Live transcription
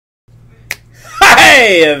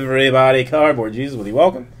Hey everybody, Cardboard Jesus with you.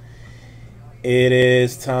 Welcome. It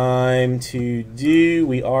is time to do,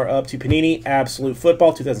 we are up to Panini Absolute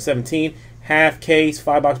Football 2017 half case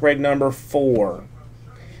 5-box break number 4.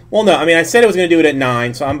 Well, no, I mean I said I was going to do it at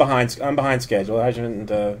 9, so I'm behind schedule. I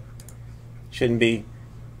shouldn't be,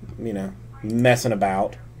 messing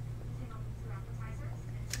about.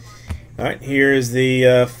 All right, here's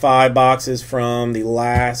the 5 boxes from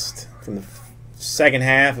the second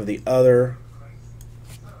half of the other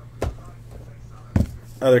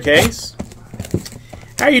case.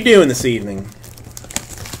 How you doing this evening,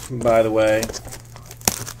 by the way?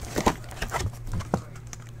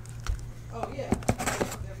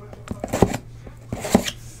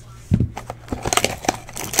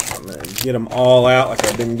 I'm going to get them all out like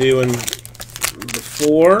I've been doing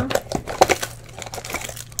before.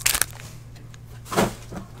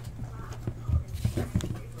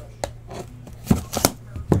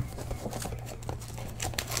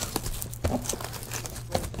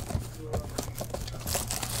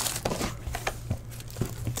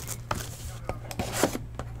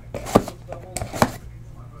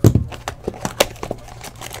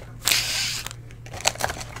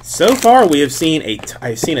 So far, we have seen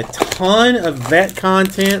I've seen a ton of vet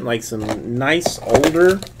content, like some nice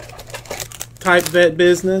older type vet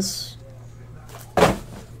business.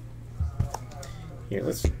 Here,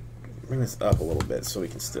 let's bring this up a little bit so we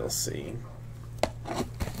can still see.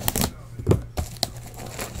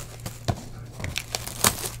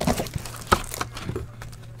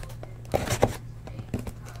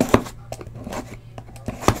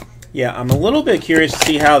 Yeah, I'm a little bit curious to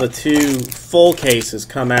see how the 2 full cases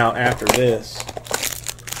come out after this.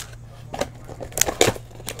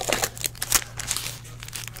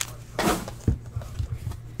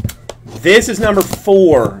 This is number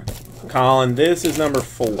 4, Colin. This is number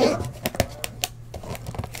 4.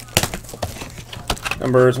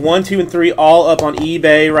 Numbers 1, 2, and 3 all up on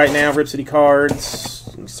eBay right now. Rip City Cards.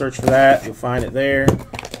 You can search for that. You'll find it there.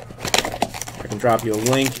 I can drop you a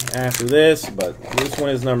link after this, but this one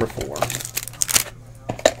is number 4.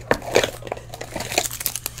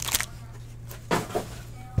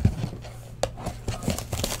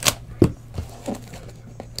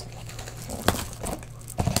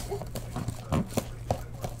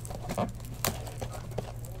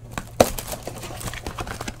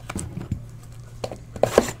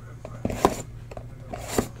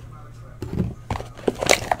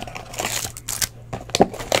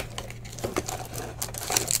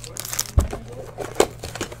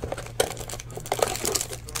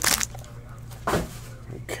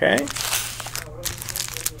 Okay.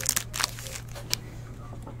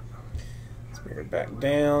 Let's bring it back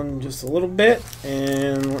down just a little bit,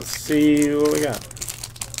 and let's see what we got.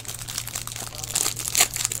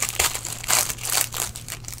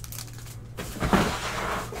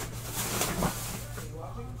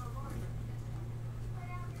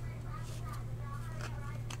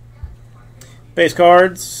 Base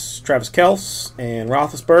cards, Travis Kelce and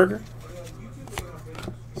Roethlisberger.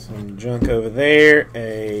 Some junk over there.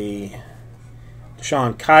 A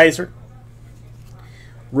Deshaun Kaiser.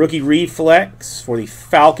 Rookie reflex for the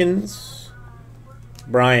Falcons.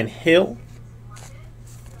 Brian Hill.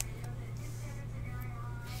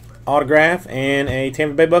 Autograph and a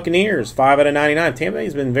Tampa Bay Buccaneers 5/99. Tampa Bay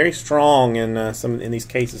has been very strong in in these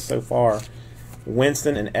cases so far.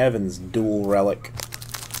 Winston and Evans dual relic.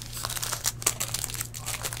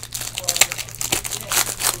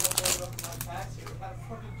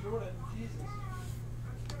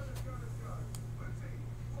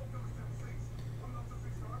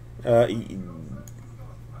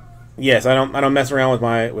 Yes, I don't mess around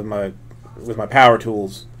with my power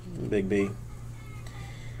tools, Big B.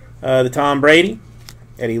 The Tom Brady,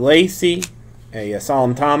 Eddie Lacy, a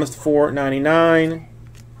Solomon Thomas $4.99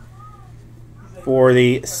 for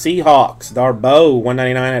the Seahawks. Darboh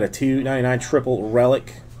 $1.99 out of $2.99 triple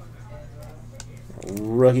relic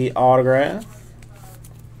rookie autograph,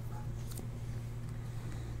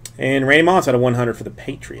 and Randy Moss out of 100 for the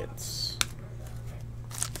Patriots.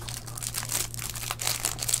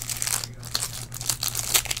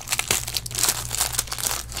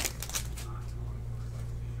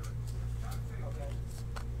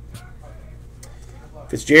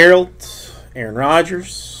 Fitzgerald, Aaron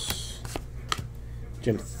Rodgers,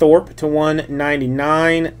 Jim Thorpe to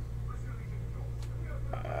 199.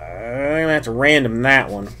 I'm going to have to random that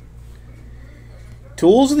one.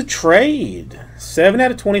 Tools of the Trade, 7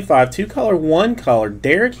 out of 25, 2-color, 1-color,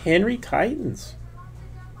 Derrick Henry Titans.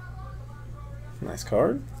 Nice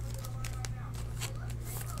card.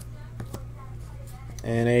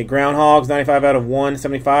 And a Groundhogs 95 out of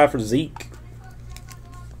 175 for Zeke.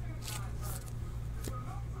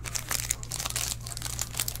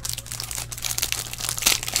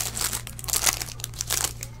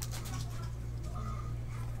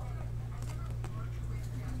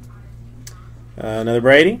 Another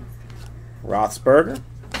Brady. Roethlisberger.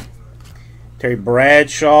 Terry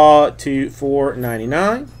Bradshaw to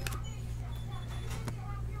 499.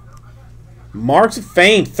 Marks of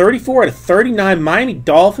Fame, 34 out of 39. Miami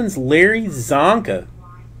Dolphins, Larry Zonka.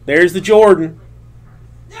 There's the Jordan.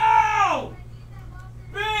 Yo!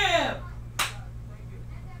 Bam!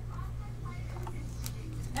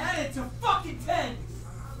 And it's a fucking 10.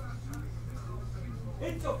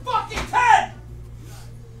 It's a fucking 10!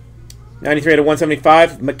 93 out of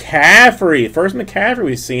 175. McCaffrey. First McCaffrey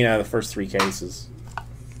we've seen out of the first 3 cases.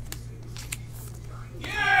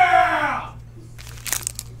 Yeah!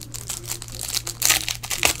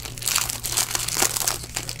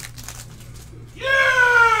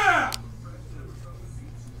 Yeah!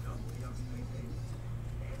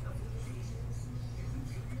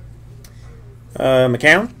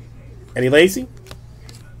 McCown. Eddie Lacy.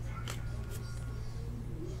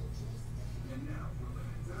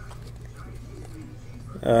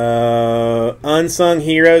 Unsung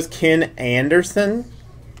Heroes, Ken Anderson.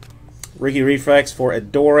 Ricky Reflex for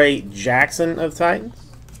Adoree Jackson of Titans.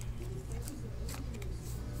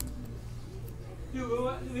 Dude,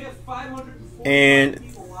 we have 540 And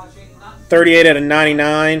people watching. 38 out of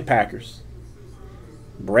 99, Packers.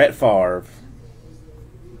 Brett Favre.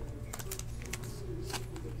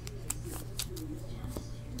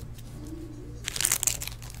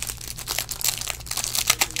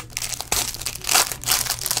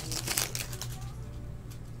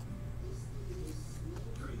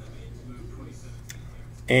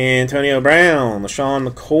 Antonio Brown, LaShawn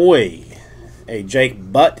McCoy, a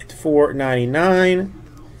Jake Butt to 499.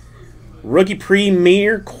 Rookie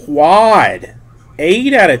Premier Quad,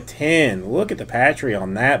 8 out of 10. Look at the patchery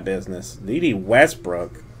on that business. D.D.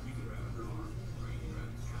 Westbrook.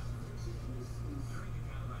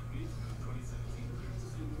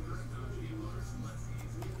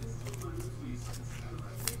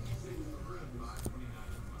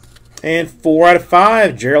 And 4 out of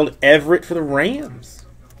 5, Gerald Everett for the Rams.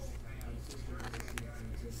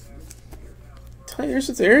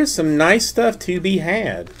 There is some nice stuff to be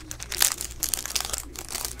had.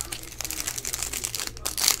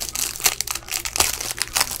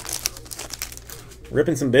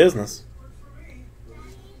 Ripping some business.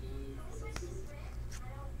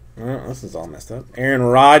 Oh, this is all messed up. Aaron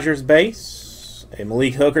Rodgers base. A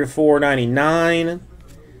Malik Hooker to 499.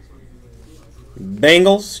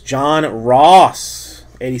 Bengals, John Ross.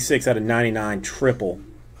 86 out of 99 triple.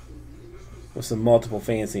 With some multiple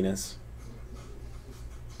fanciness.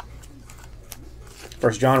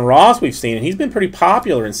 First John Ross we've seen, and he's been pretty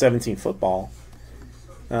popular in 17 football.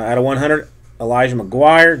 Out of 100, Elijah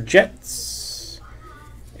McGuire, Jets.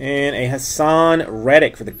 And a Hassan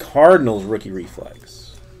Reddick for the Cardinals rookie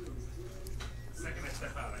reflex.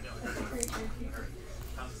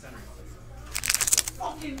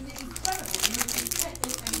 Fucking incredible.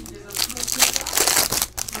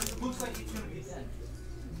 It looks like it's going to be 10.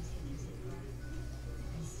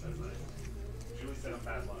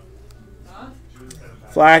 Huh?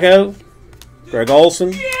 Flacco, Greg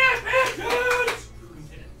Olson. Yeah,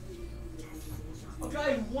 a guy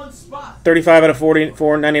in one spot. 35 out of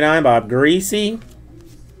 44.99, Bob Greasy.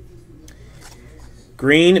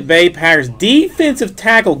 Green Bay Packers defensive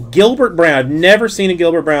tackle Gilbert Brown. I've never seen a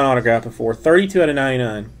Gilbert Brown autograph before. 32 out of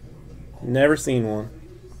 99. Never seen one.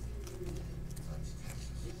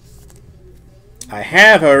 I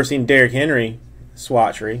have, however, seen Derrick Henry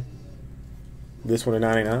swatchery. This one at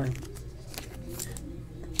 99.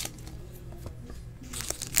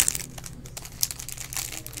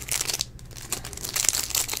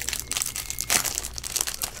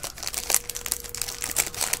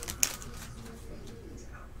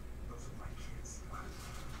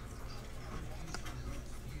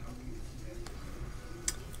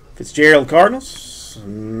 Fitzgerald Cardinals,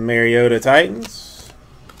 Mariota Titans,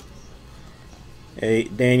 a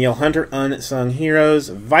Daniel Hunter Unsung Heroes,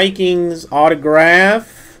 Vikings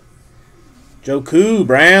autograph, Joku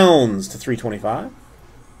Browns to 325.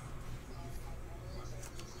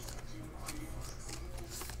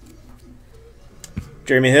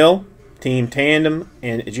 Jeremy Hill, Team Tandem,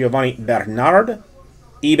 and Giovanni Bernard,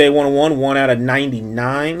 eBay 101, 1 out of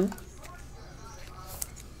 99.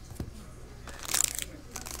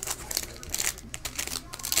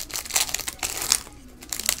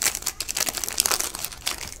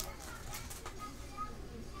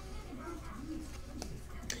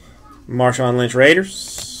 Marshawn Lynch Raiders,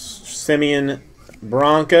 Simeon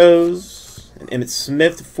Broncos, and Emmitt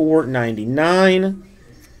Smith $4.99.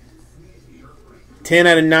 10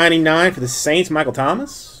 out of 99 for the Saints, Michael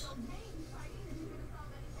Thomas.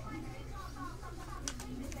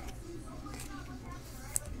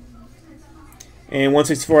 And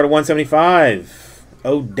 164 out of 175.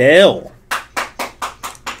 Odell.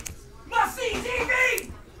 Must see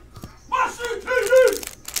TV! Must see TV!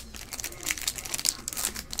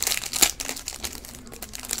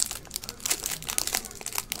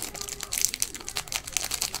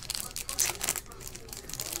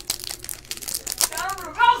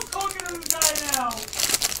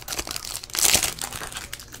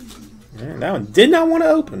 Yeah, that one did not want to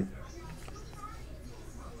open.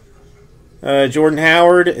 Jordan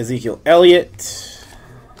Howard, Ezekiel Elliott,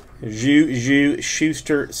 Juju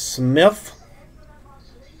Schuster-Smith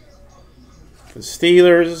for the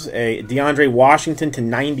Steelers. A DeAndre Washington to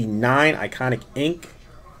 99, iconic ink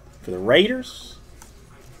for the Raiders.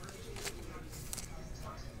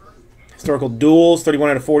 Historical duels, 31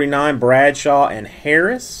 out of 49, Bradshaw and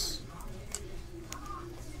Harris.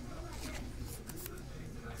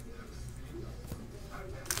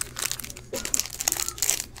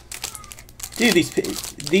 Dude,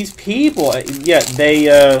 these people, yeah, they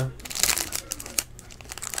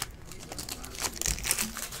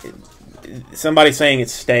somebody's saying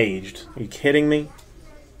it's staged. Are you kidding me?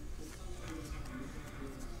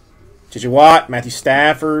 J.J. Watt, Matthew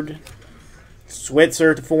Stafford,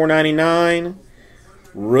 Switzer to 499,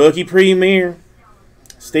 rookie premier.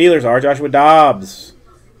 Steelers are Joshua Dobbs,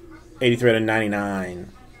 83 out of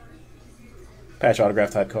 99. Patch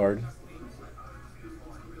autograph type card.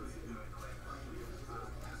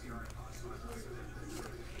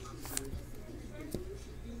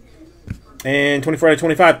 And 24 out of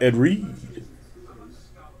 25, Ed Reed.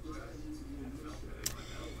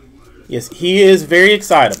 Yes, he is very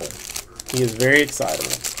excitable. He is very excitable.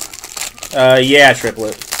 Yeah,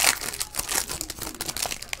 triplet.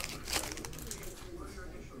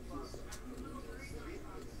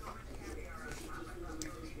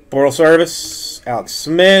 Boral Service, Alex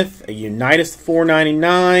Smith, a Unitas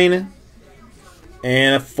 499,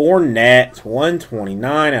 and a Fournette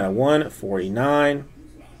 129 out of 149.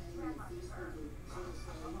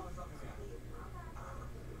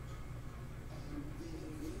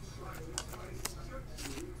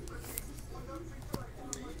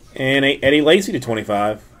 And a Eddie Lacy to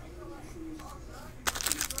 25.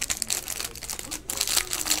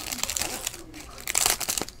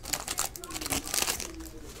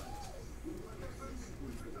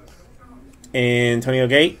 Antonio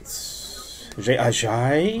Gates. Jay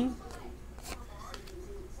Ajayi.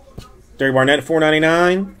 Derek Barnett at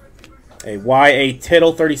 499. A Y.A.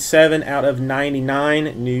 Tittle 37 out of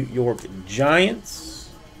 99. New York Giants.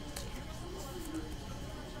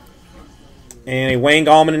 And a Wayne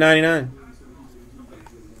Gallman at 99.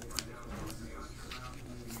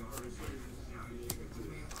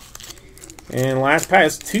 And last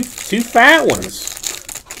pass, two fat ones.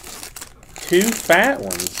 Two fat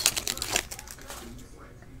ones.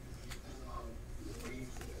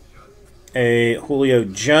 A Julio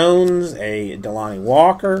Jones, a Delanie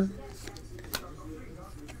Walker,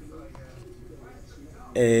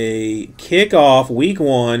 a kickoff week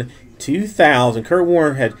 1, 2000. Kurt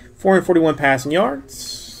Warner had 441 passing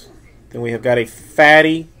yards. Then we have got a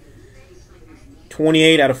fatty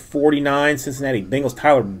 28 out of 49 Cincinnati Bengals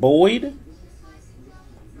Tyler Boyd.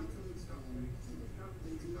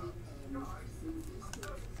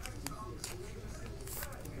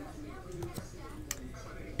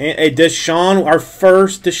 And a Deshaun, our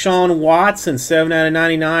first Deshaun Watson, 7 out of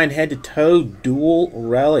 99, head-to-toe, dual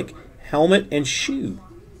relic, helmet and shoe.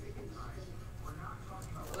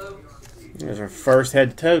 There's our first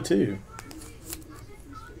head-to-toe, too.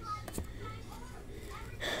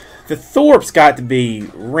 The Thorpe's got to be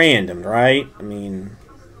random, right? I mean...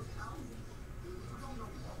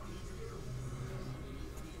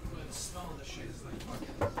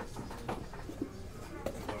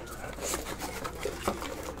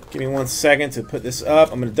 Give me 1 second to put this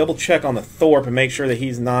up. I'm going to double check on the Thorpe and make sure that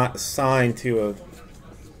he's not assigned to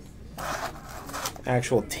a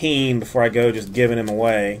actual team before I go just giving him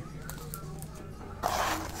away.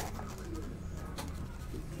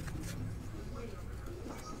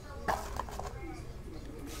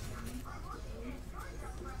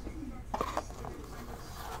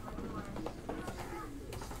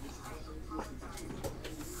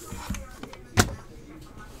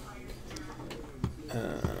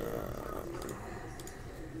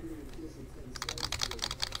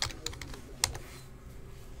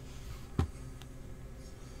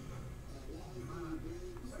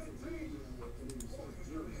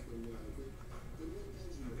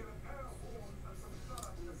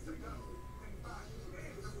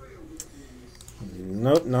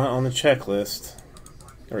 Nope, not on the checklist.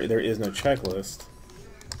 Or there is no checklist.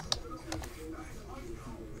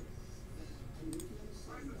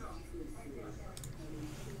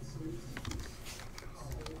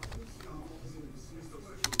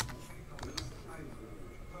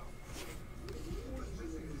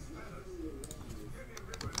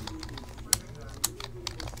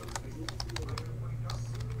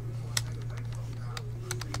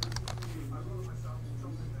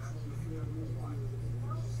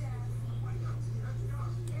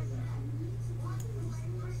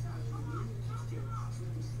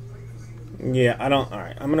 Yeah, I don't. All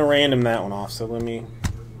right, I'm gonna random that one off. So let me.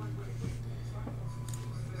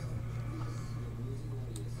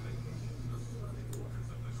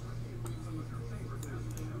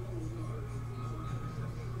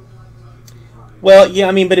 Well, yeah,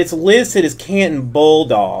 I mean, but it's listed as Canton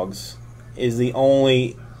Bulldogs is the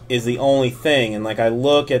only thing, and like I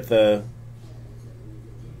look at the,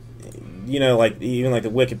 like even like the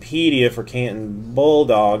Wikipedia for Canton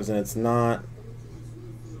Bulldogs, and it's not.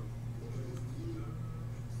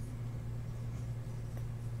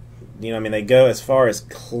 I mean, they go as far as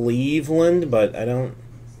Cleveland, but I don't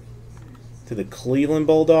to the Cleveland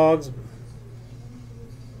Bulldogs.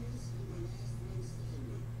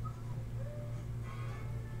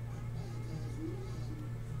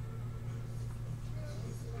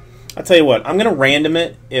 I'll tell you what. I'm gonna random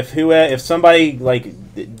it. If somebody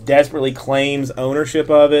like desperately claims ownership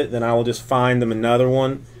of it, then I will just find them another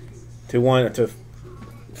one to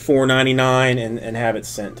 $4.99 and have it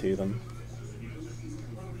sent to them.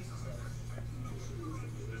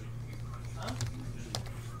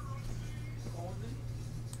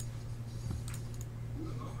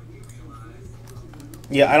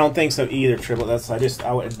 Yeah, I don't think so either, Triple.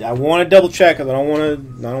 I want to double check because I don't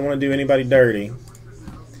want to do anybody dirty.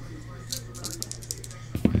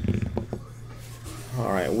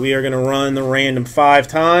 All right, we are going to run the random 5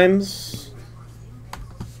 times.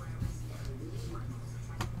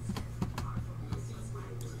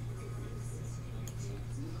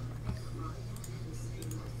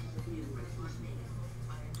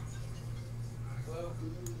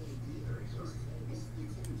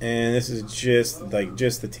 And this is just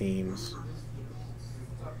the teams.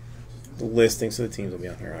 The listings of the teams will be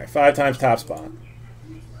on here. All right, 5 times top spot.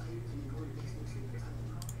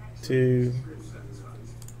 2,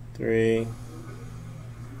 3,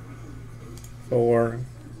 4,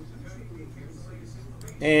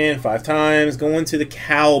 and 5 times going to the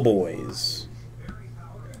Cowboys.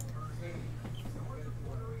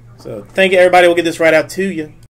 So thank you, everybody. We'll get this right out to you.